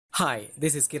Hi,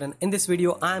 this is Kiran. In this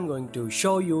video, I am going to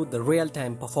show you the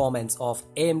real-time performance of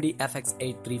AMD FX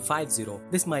 8350.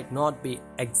 This might not be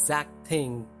exact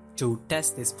thing to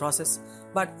test this process,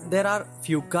 but there are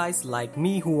few guys like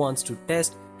me who wants to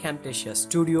test Camtasia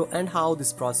Studio and how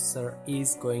this processor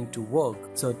is going to work.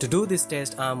 So to do this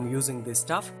test, I'm using this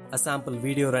stuff, a sample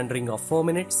video rendering of 4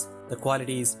 minutes. The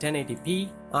quality is 1080p.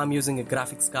 I'm using a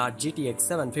graphics card GTX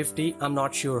 750. I'm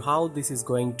not sure how this is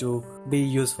going to be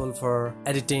useful for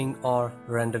editing or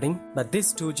rendering, but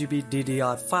this 2GB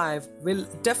DDR5 will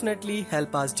definitely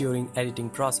help us during editing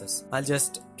process. I'll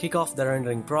just kick off the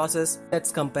rendering process.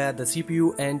 Let's compare the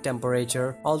CPU and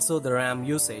temperature, also the RAM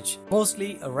usage.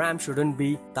 Mostly a RAM shouldn't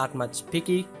be that much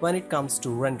picky when it comes to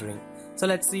rendering. So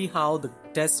let's see how the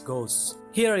test goes.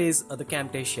 Here is the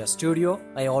Camtasia Studio.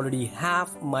 I already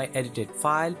have my edited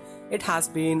file. It has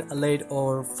been laid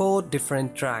over 4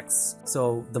 different tracks.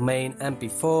 So the main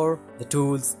MP4, the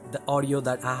tools, the audio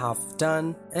that I have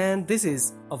done, and this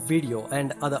is a video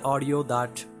and other audio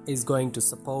that is going to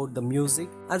support the music,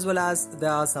 as well as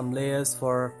there are some layers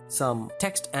for some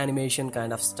text animation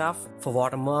kind of stuff, for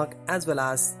watermark, as well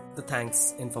as the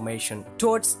thanks information.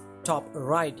 Towards top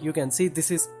right, you can see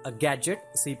this is a gadget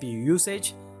CPU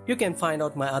usage. You can find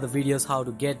out my other videos how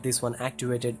to get this one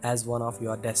activated as one of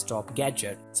your desktop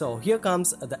gadget. So here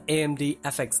comes the AMD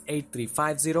FX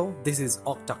 8350. This is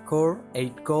octa-core,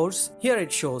 8 cores. Here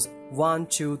it shows 1,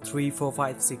 2, 3, 4,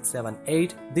 5, 6, 7,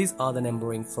 8. These are the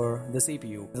numbering for the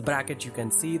CPU. The bracket you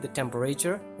can see the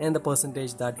temperature and the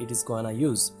percentage that it is gonna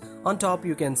use. On top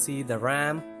you can see the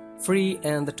RAM, free,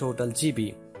 and the total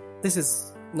GB. This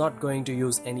is not going to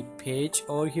use any page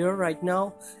over here right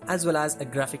now, as well as a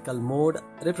graphical mode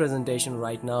representation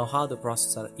right now how the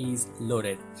processor is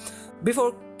loaded.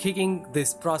 Before kicking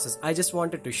this process, I just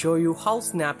wanted to show you how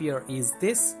snappier is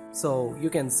this. So you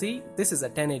can see this is a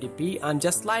 1080p. I'm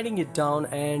just sliding it down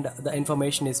and the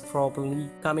information is probably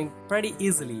coming pretty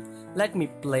easily. Let me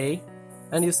play,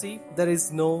 and you see there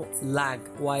is no lag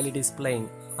while it is playing.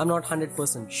 I'm not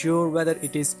 100% sure whether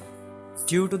it is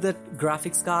due to the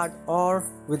graphics card or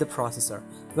with the processor.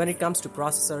 When it comes to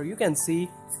processor, you can see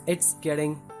it's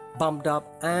getting bumped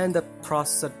up and the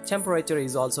processor temperature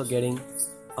is also getting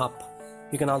up.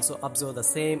 You can also observe the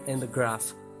same in the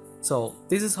graph. So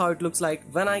this is how it looks like.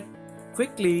 When I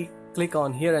quickly click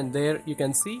on here and there, you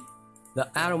can see the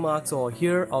arrow marks over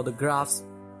here or the graphs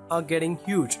are getting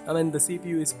huge. I mean, the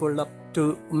CPU is pulled up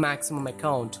to maximum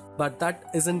account, but that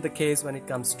isn't the case when it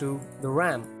comes to the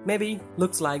RAM. Maybe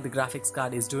looks like the graphics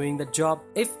card is doing the job.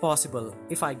 If possible,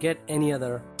 if I get any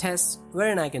other tests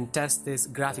wherein I can test this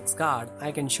graphics card, I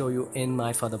can show you in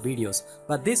my further videos.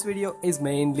 But this video is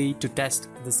mainly to test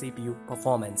the CPU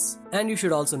performance. And you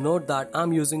should also note that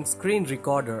I'm using screen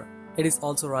recorder. It is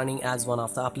also running as one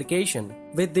of the application.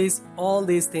 With this, all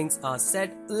these things are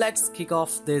set. Let's kick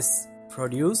off this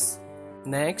produce.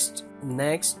 Next,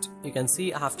 you can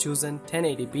see I have chosen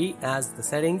 1080p as the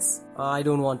settings. I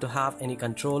don't want to have any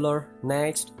controller.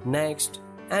 Next,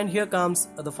 and here comes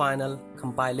the final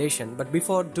compilation. But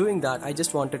before doing that, I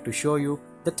just wanted to show you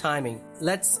the timing.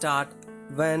 Let's start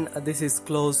when this is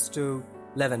close to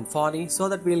 11:40 so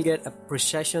that we'll get a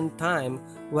precision time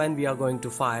when we are going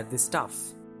to fire this stuff.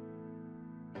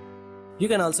 You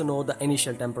can also know the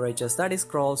initial temperatures, that is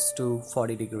close to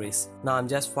 40 degrees. Now I'm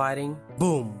just firing,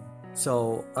 boom.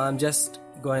 So I'm just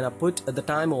going to put the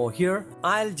time over here.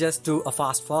 I'll just do a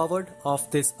fast forward of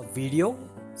this video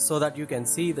so that you can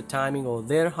see the timing over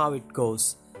there, how it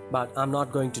goes. But I'm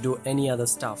not going to do any other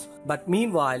stuff. But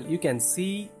meanwhile, you can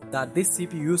see that this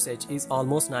CPU usage is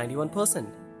almost 91%.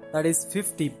 That is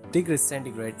 50 degrees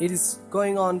centigrade. It is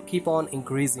going on, keep on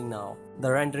increasing now.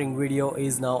 The rendering video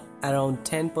is now around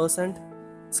 10%.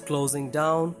 It's closing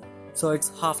down, so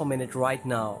it's half a minute right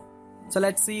now. So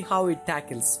let's see how it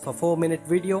tackles for 4-minute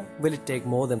video. Will it take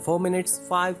more than 4 minutes,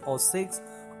 5 or 6,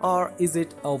 or is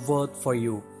it a worth for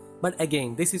you? But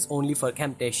again, this is only for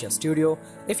Camtasia Studio.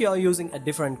 If you are using a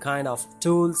different kind of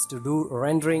tools to do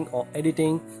rendering or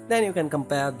editing, then you can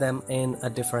compare them in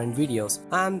different videos.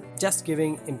 I'm just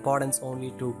giving importance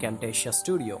only to Camtasia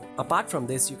Studio. Apart from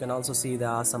this, you can also see there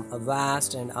are some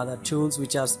Avast and other tools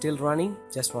which are still running.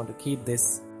 Just want to keep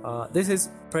this. This is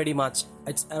pretty much,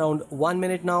 it's around 1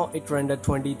 minute now. It rendered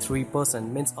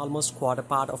 23%, means almost quarter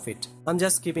part of it. I'm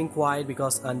just keeping quiet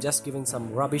because I'm just giving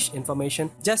some rubbish information.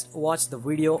 Just watch the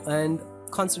video and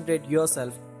concentrate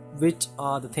yourself which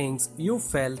are the things you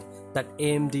felt that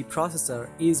AMD processor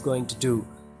is going to do.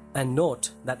 And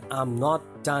note that I'm not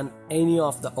done any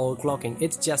of the overclocking.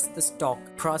 It's just the stock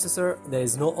processor. There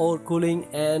is no overcooling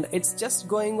and it's just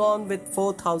going on with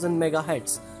 4000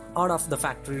 megahertz. out of the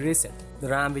factory reset. The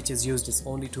RAM which is used is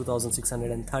only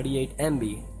 2638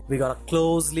 MB, We gotta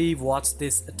closely watch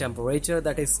this temperature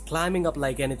that is climbing up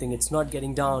like anything. It's not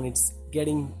getting down, it's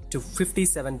getting to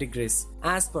 57 degrees.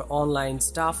 As per online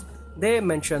stuff, they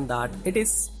mentioned that it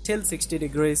is till 60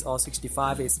 degrees or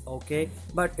 65 is okay,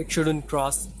 but it shouldn't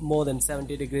cross more than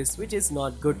 70 degrees, which is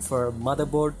not good for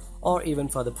motherboard or even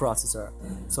for the processor.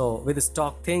 So with the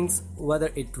stock things,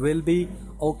 whether it will be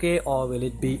okay or will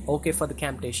it be okay for the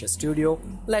Camtasia Studio,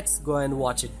 let's go and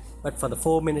watch it. But for the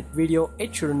 4-minute video,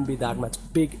 it shouldn't be that much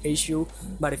big issue.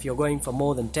 But if you're going for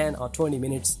more than 10 or 20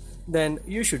 minutes, then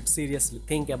you should seriously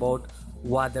think about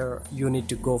whether you need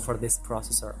to go for this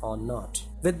processor or not.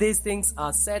 With these things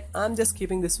are said, I'm just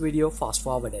keeping this video fast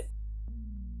forwarded.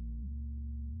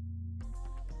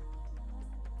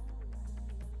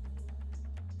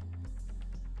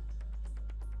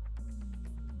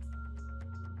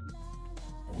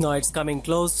 Now it's coming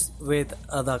close with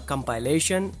the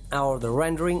compilation or the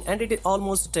rendering, and it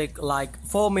almost take like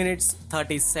 4 minutes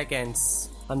 30 seconds.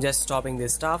 I'm just stopping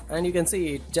this stuff and you can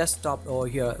see it just stopped over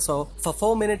here. So for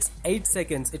 4 minutes 8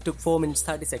 seconds, it took 4 minutes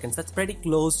 30 seconds. That's pretty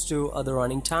close to the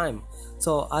running time.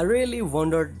 So I really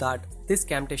wondered that this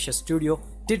Camtasia Studio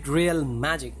did real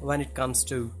magic when it comes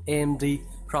to AMD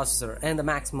processor, and the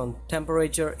maximum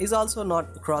temperature is also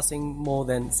not crossing more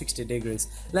than 60 degrees.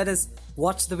 Let us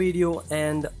watch the video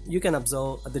and you can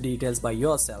observe the details by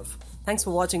yourself. Thanks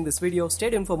for watching this video. Stay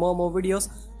tuned for more videos.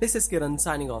 This is Kiran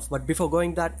signing off, but before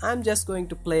going that, I'm just going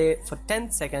to play for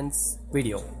 10 seconds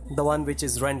video, the one which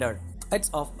is rendered. It's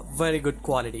of very good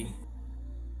quality.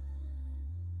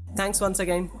 Thanks once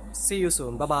again. See you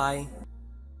soon. Bye bye.